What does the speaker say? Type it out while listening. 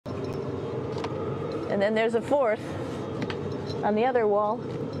And then there's a fourth on the other wall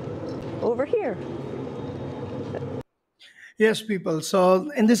over here. Yes, people.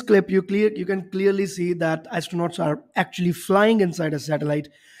 So in this clip, you can clearly see that astronauts are actually flying inside a satellite.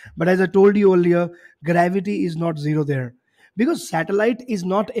 But as I told you earlier, gravity is not zero there because satellite is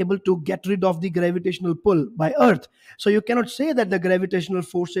not able to get rid of the gravitational pull by Earth. So you cannot say that the gravitational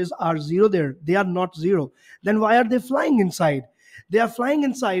forces are zero there. They are not zero. Then why are they flying inside? They are flying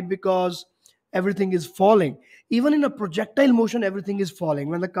inside because everything is falling. Even in a projectile motion, everything is falling.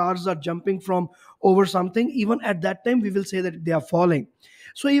 When the cars are jumping from over something, even at that time, we will say that they are falling.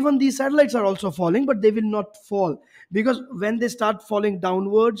 So even these satellites are also falling, but they will not fall because when they start falling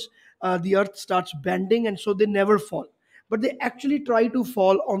downwards, the earth starts bending, and so they never fall. But they actually try to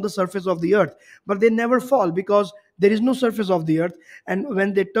fall on the surface of the earth, but they never fall because there is no surface of the earth, and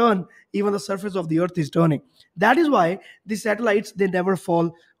when they turn, even the surface of the earth is turning. That is why the satellites, they never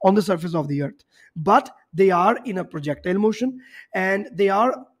fall on the surface of the earth, but they are in a projectile motion, and they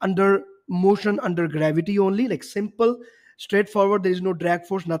are under motion under gravity only, like simple, straightforward. There is no drag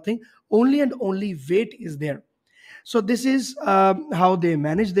force, nothing. Only and only weight is there. So this is how they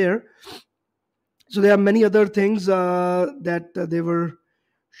manage there. So there are many other things that they were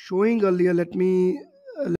showing earlier. Let me